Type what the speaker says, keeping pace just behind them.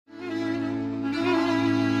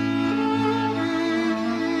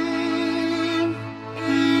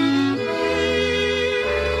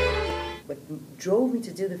drove me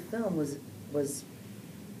to do the film was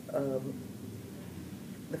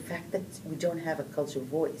the fact that we don't have a cultural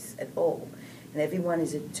voice at all, and everyone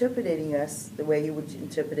is interpreting us the way you would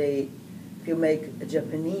interpret if you make a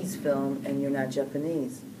Japanese film and you're not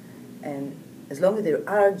Japanese. And as long as there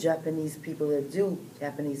are Japanese people that do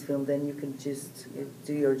Japanese film, then you can just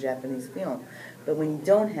do your Japanese film. But when you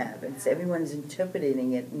don't have, and everyone is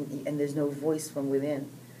interpreting it, and there's no voice from within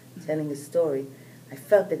telling a story, I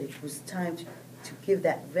felt that it was time to give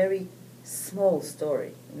that very small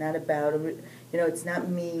story, not about, it's not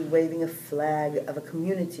me waving a flag of a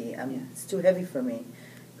community. It's too heavy for me,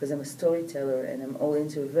 because I'm a storyteller and I'm all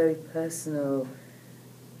into very personal,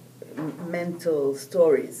 mental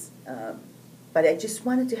stories. But I just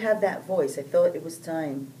wanted to have that voice. I thought it was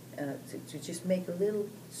time to just make a little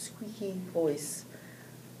squeaky voice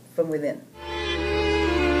from within.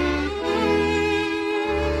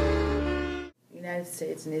 The United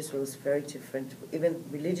States and Israel is very different, even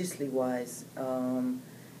religiously wise.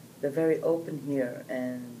 They're very open here,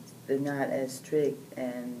 and they're not as strict,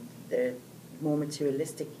 and they're more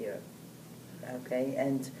materialistic here. Okay,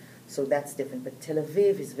 and so that's different. But Tel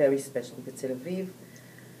Aviv is very special, because Tel Aviv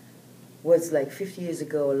was like 50 years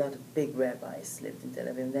ago, a lot of big rabbis lived in Tel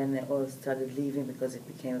Aviv, and then they all started leaving because it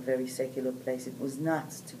became a very secular place. It was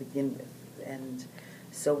not to begin with, and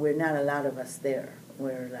so we're not a lot of us there.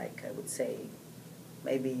 We're like, I would say,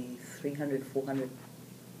 maybe 300, 400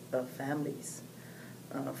 families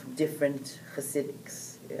from different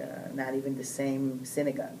Hassidics, not even the same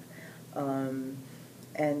synagogue. When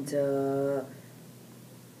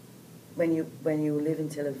you live in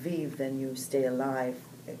Tel Aviv, then you stay alive.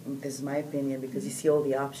 This is my opinion, because you see all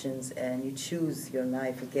the options and you choose your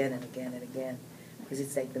life again and again and again, because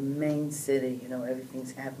it's like the main city.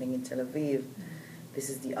 Everything's happening in Tel Aviv. This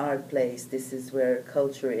is the art place. This is where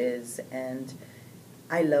culture is, and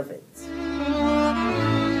I love it.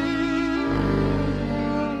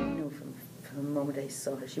 From the moment I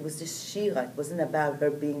saw her, she was just Shira. It wasn't about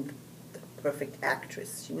her being the perfect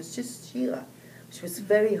actress. She was just Shira. She was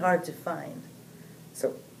very hard to find.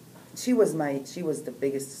 So she was the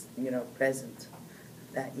biggest, present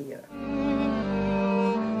that year.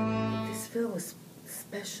 This film was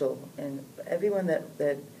special, and everyone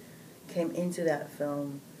that came into that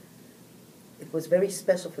film, it was very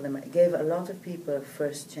special for them. It gave a lot of people a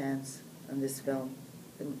first chance on this film.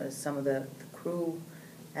 Some of the crew,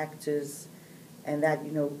 actors, and that,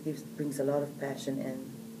 brings a lot of passion in.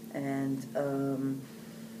 And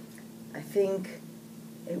I think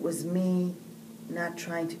it was me not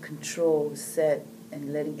trying to control the set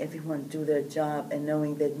and letting everyone do their job, and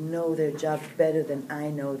knowing they know their job better than I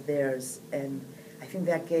know theirs. And I think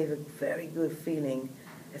that gave a very good feeling.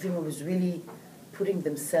 Everyone was really putting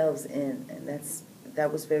themselves in, and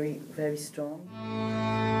that was very, very strong.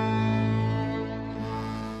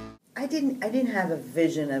 I didn't have a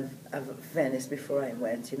vision of Venice before I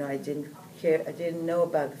went. I didn't know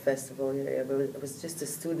about the festival. I was just a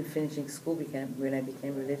student finishing school when I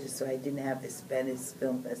became religious, so I didn't have this Venice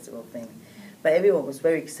Film Festival thing. But everyone was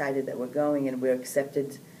very excited that we're going, and we're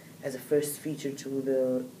accepted as a first feature to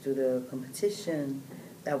the competition.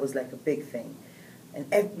 That was like a big thing.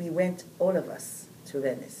 And we went, all of us, to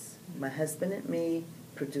Venice. My husband and me,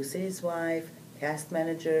 producer, his wife, cast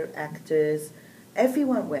manager, actors,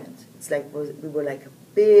 everyone went. It's like we were like a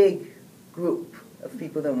big group of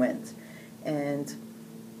people that went. And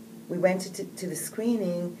we went to the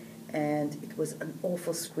screening, and it was an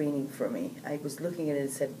awful screening for me. I was looking at it and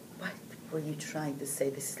said, what were you trying to say?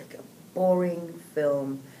 This is like a boring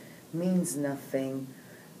film, means nothing.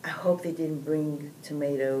 I hope they didn't bring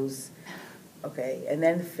tomatoes. Okay, and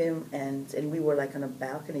then the film ends, and we were like on a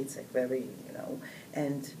balcony. It's like very,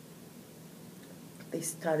 and they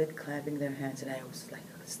started clapping their hands, and I was like,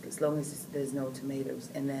 as long as there's no tomatoes.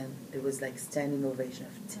 And then there was like standing ovation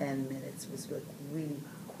of 10 minutes. It was like really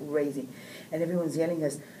crazy. And everyone's yelling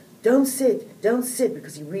at us, don't sit,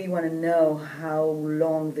 because you really want to know how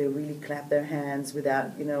long they really clap their hands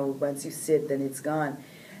without, once you sit, then it's gone.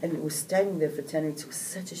 And we were standing there for 10 minutes. It was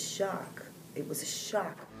such a shock. It was a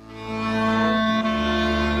shock.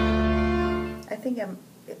 I think I'm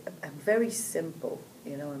very simple.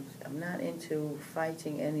 I'm not into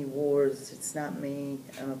fighting any wars. It's not me.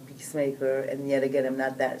 I'm a peacemaker, and yet again, I'm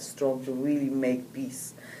not that strong to really make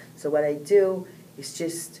peace. So what I do is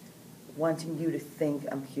just wanting you to think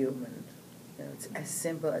I'm human. It's as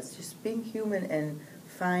simple as just being human, and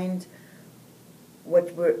find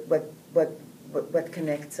what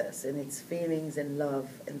connects us, and it's feelings and love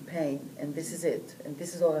and pain, and this is it, and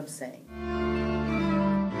this is all I'm saying.